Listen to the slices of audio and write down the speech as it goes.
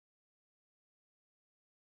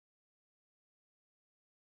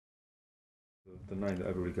The name that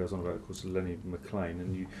everybody goes on about, of course, is Lenny McLean,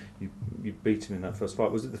 and you beat him in that first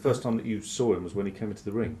fight. Was it the first time that you saw him was when he came into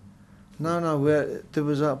the ring? No, there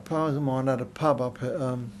was a pal of mine had a pub up at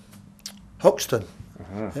Hoxton.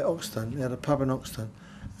 At Hoxton, he had a pub in Hoxton,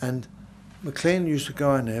 and McLean used to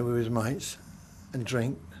go in there with his mates and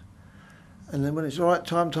drink, and then when it's all right,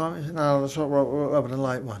 time, he said, no, that's right, we're having a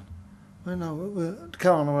late one. Well, no,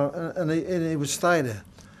 come on, and he would stay there,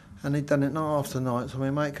 and he'd done it night after night. So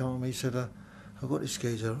my mate came on, he said, I've got this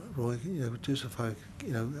geezer, Roy, do us a favour,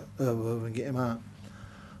 and get him out.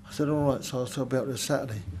 I said, all right, so I'll be up there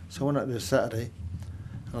Saturday. So I went up there Saturday,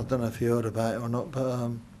 and I don't know if you heard about it or not, but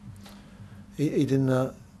he didn't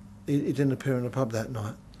appear in the pub that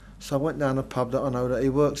night. So I went down the pub that I know that he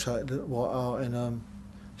works at White Hart in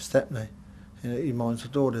Stepney. He minds the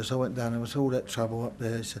door there, so I went down, there was all that trouble up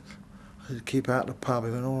there. He said, keep out the pub.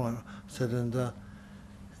 He went, all right. I said, and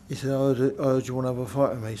he said, I heard you want to have a fight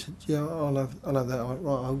with me. He said, yeah, I'll have that. I went,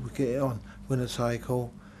 right, I hope we get it on. Winner take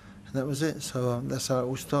all. And that was it. So that's how it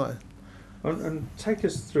all started. And take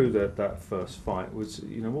us through that first fight.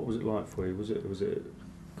 What was it like for you? Was it a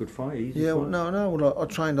good fight? Easy yeah, fight? No. Well, I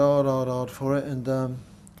trained hard for it, and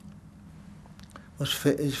was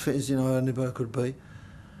as fit as anybody could be.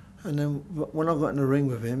 And then when I got in the ring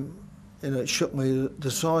with him, it shook me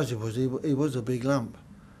the size he was. He was a big lump,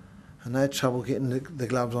 and I had trouble getting the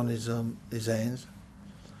gloves on his hands.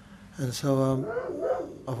 And so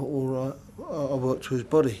I thought, all right, I worked to his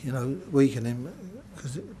body, weaken him,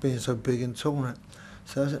 because being so big and tall. And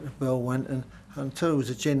so as the bell went, and two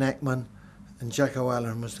was a Jen Ackman and Jack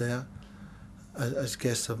O'Halloran was there as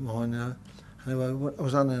guests of mine. Anyway, I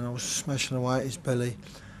was on there and I was smashing away at his belly,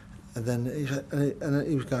 and then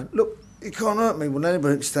he was going, look, he can't hurt me. Well,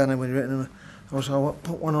 anybody can stand there when you're hitting him. So I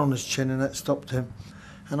put one on his chin and that stopped him.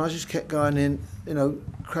 And I just kept going in,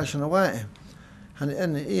 crashing away at him.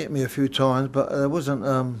 And he hit me a few times, but there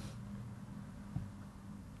wasn't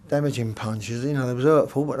damaging punches. They was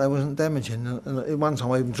hurtful, but they wasn't damaging. And at one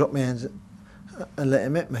time I even dropped my hands and let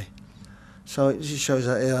him hit me. So it just shows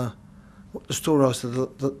that the story I said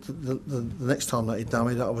the next time that he'd done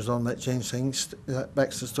me, that I was on that ginseng, that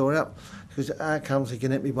backs the story up. Because how comes he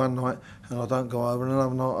can hit me one night and I don't go over, and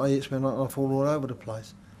another night he hits me and I fall all over the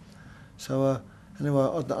place. So anyway,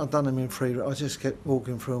 I'd done him in three. I just kept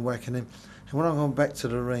walking through and whacking him. And when I got back to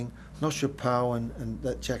the ring, Nosha Powell and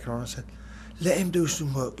that Jack on, I said, let him do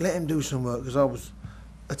some work, because I was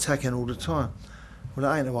attacking all the time. Well,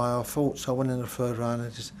 that ain't the way I fought, so I went in the third round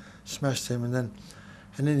and just smashed him, and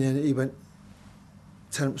in the end he went,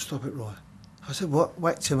 tell him to stop it, Roy. I said, what?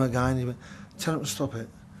 Whacked him again. He went, tell him to stop it.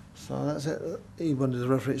 So that's it. He wanted the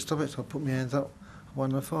referee to stop it, so I put my hands up, I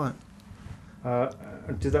won the fight.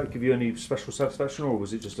 Did that give you any special satisfaction, or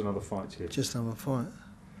was it just another fight to you? Just another fight.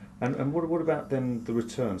 And what about then the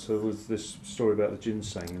return? So there was this story about the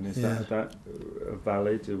ginseng, and is that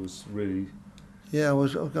valid? It was really... Yeah, I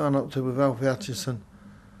was going up with Alfie Hutchison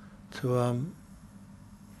to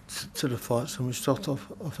the fights, and we stopped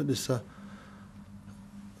off at this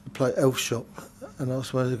elf shop, and I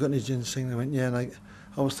was where they got any ginseng. They went, yeah, and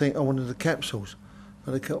I was thinking I wanted the capsules,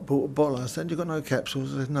 but they bought a bottle. I said, you got no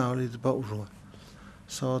capsules? I said, no, I need the bottles, Roy.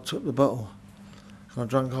 So I took the bottle, and I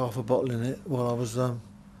drank half a bottle in it while I was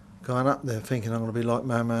going up there, thinking I'm going to be like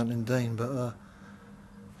Man Mountain Dean, but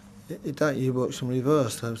it don't. You work some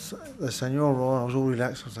reverse. They're saying, you're all right. I was all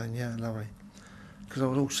relaxed. I was saying, yeah, lovely, because I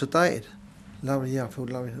was all sedated. Lovely, yeah, I felt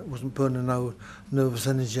lovely. I wasn't burning no nervous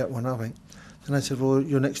energy up one, I think. Then they said, well,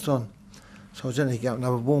 you're next on. So I was only getting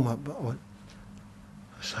another warm-up, but I went,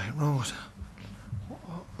 something wrong.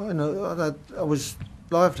 I was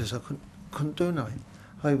lifeless. I couldn't do nothing.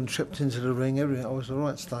 I even tripped into the ring. Everything. I was the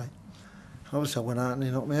right state. Obviously, I went out and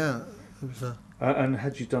he knocked me out. It was. And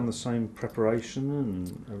had you done the same preparation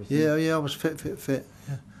and everything? Yeah. I was fit. Yeah,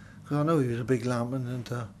 because I knew he was a big lump, and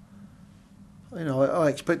I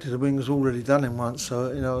expected the wing was already done him once,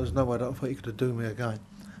 so there was no way that I thought he could do me again.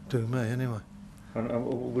 Do me anyway.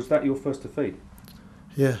 And was that your first defeat?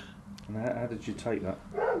 Yeah. And how did you take that?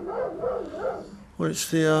 Well,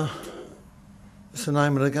 it's the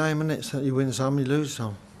name of the game, isn't it? So you win some, you lose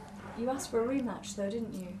some. You asked for a rematch, though,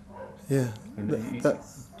 didn't you? Yeah. And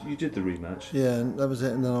you did the rematch? Yeah, and that was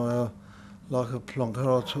it. And then I, like a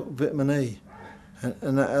plonker, I took vitamin E,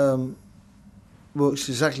 and that works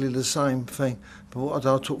exactly the same thing. But what I did,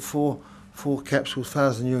 I took four capsules,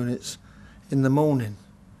 1,000 units, in the morning,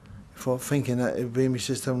 before thinking that it would be in my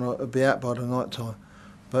system and I'd be out by the night time.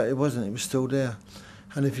 But it wasn't. It was still there.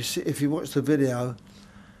 And if you watch the video,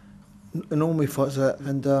 and all my fights are,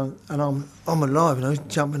 and I'm alive,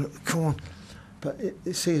 jumping, come on. But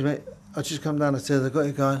it seems me, I just come down the stairs, I got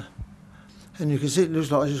it going, and you can see it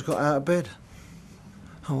looks like I just got out of bed.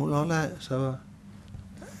 like that. So.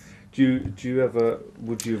 Do you ever?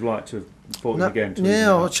 Would you have liked to have fought him again?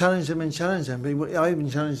 Yeah, I challenged him. I even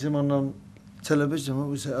challenged him on television. What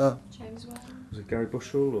was it? James Webb. Was it Gary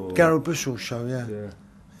Bushell or? Gary Bushell show.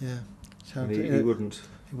 Yeah. And he wouldn't.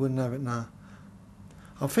 He wouldn't have it now.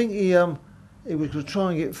 I think he was going to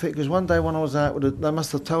try and get fit because one day when I was out with they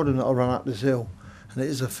must have told him that I ran up this hill, and it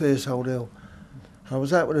is a fierce old hill. And I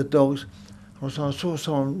was out with the dogs. I saw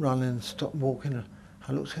someone running, stopped walking, and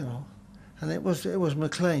I looked at him, and it was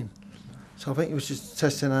McLean. So I think he was just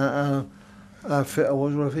testing out how fit I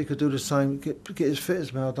was, or if he could do the same, get as fit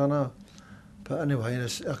as me. I don't know. But anyway,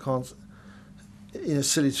 I can't.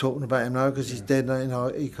 Silly talking about him now because he's dead.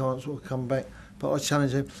 He can't sort of come back. But I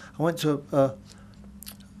challenged him. I went to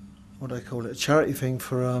what do they call it? A charity thing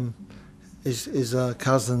for his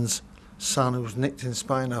cousin's son who was nicked in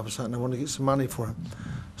Spain over something. I wanted to get some money for him.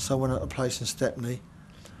 So I went at a place in Stepney,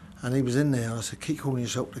 and he was in there. I said, "Keep calling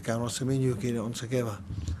yourself the Guv'nor." I said, "Me and you get it on together."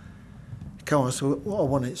 Come on, I said, "What I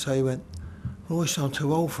want it." So he went, "Well, I wish I'm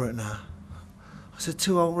too old for it now." I said,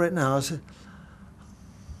 "Too old for it now?" I said,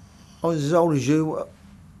 "I was as old as you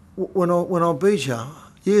when I beat you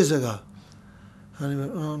years ago." And he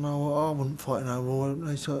went, "Oh no, I wouldn't fight no more." And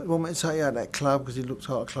he said, "Want me to take you out that club?" Because he looked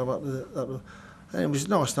at a club up the. And it was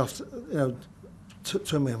nice enough,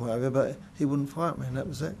 to me and whatever, but he wouldn't fight me, and that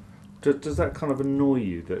was it. Does that kind of annoy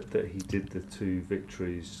you that he did the 2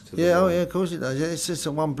 victories? To yeah, of course it does. Yeah, it's just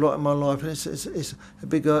a one blot in my life, and it's a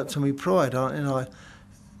big hurt to me pride,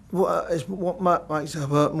 what makes it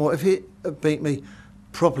hurt more? If he had beat me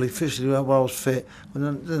properly, physically, when I was fit,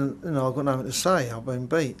 then I've got nothing to say. I've been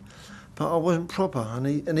beat, but I wasn't proper, and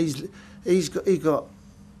he got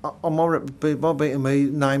on by beating me,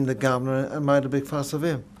 named the Governor and made a big fuss of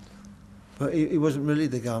him, but he wasn't really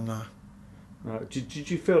the Governor. Did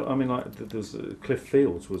you feel? I mean, like there was Cliff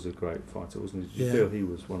Fields was a great fighter, wasn't he? Did you feel he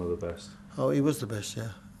was one of the best? Oh, he was the best,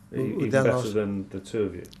 yeah. Even better than the 2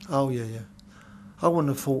 of you. Oh yeah. I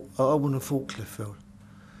wouldn't have fought Cliff Field.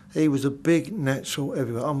 He was a big natural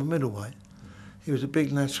heavyweight. I'm a middleweight. He was a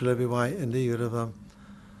big natural heavyweight, and he would have.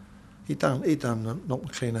 He done knocked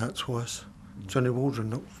McLean out twice. Johnny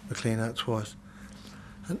Waldron knocked McLean out twice.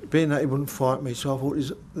 And being that he wouldn't fight me, so I thought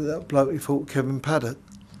that bloke he fought Kevin Paddock.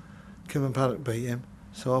 Kevin Paddock beat him,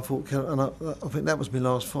 so I thought, and I think that was my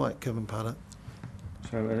last fight, Kevin Paddock.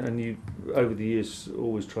 So, and you, over the years,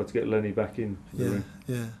 always tried to get Lenny back in the ring.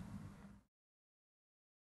 Yeah.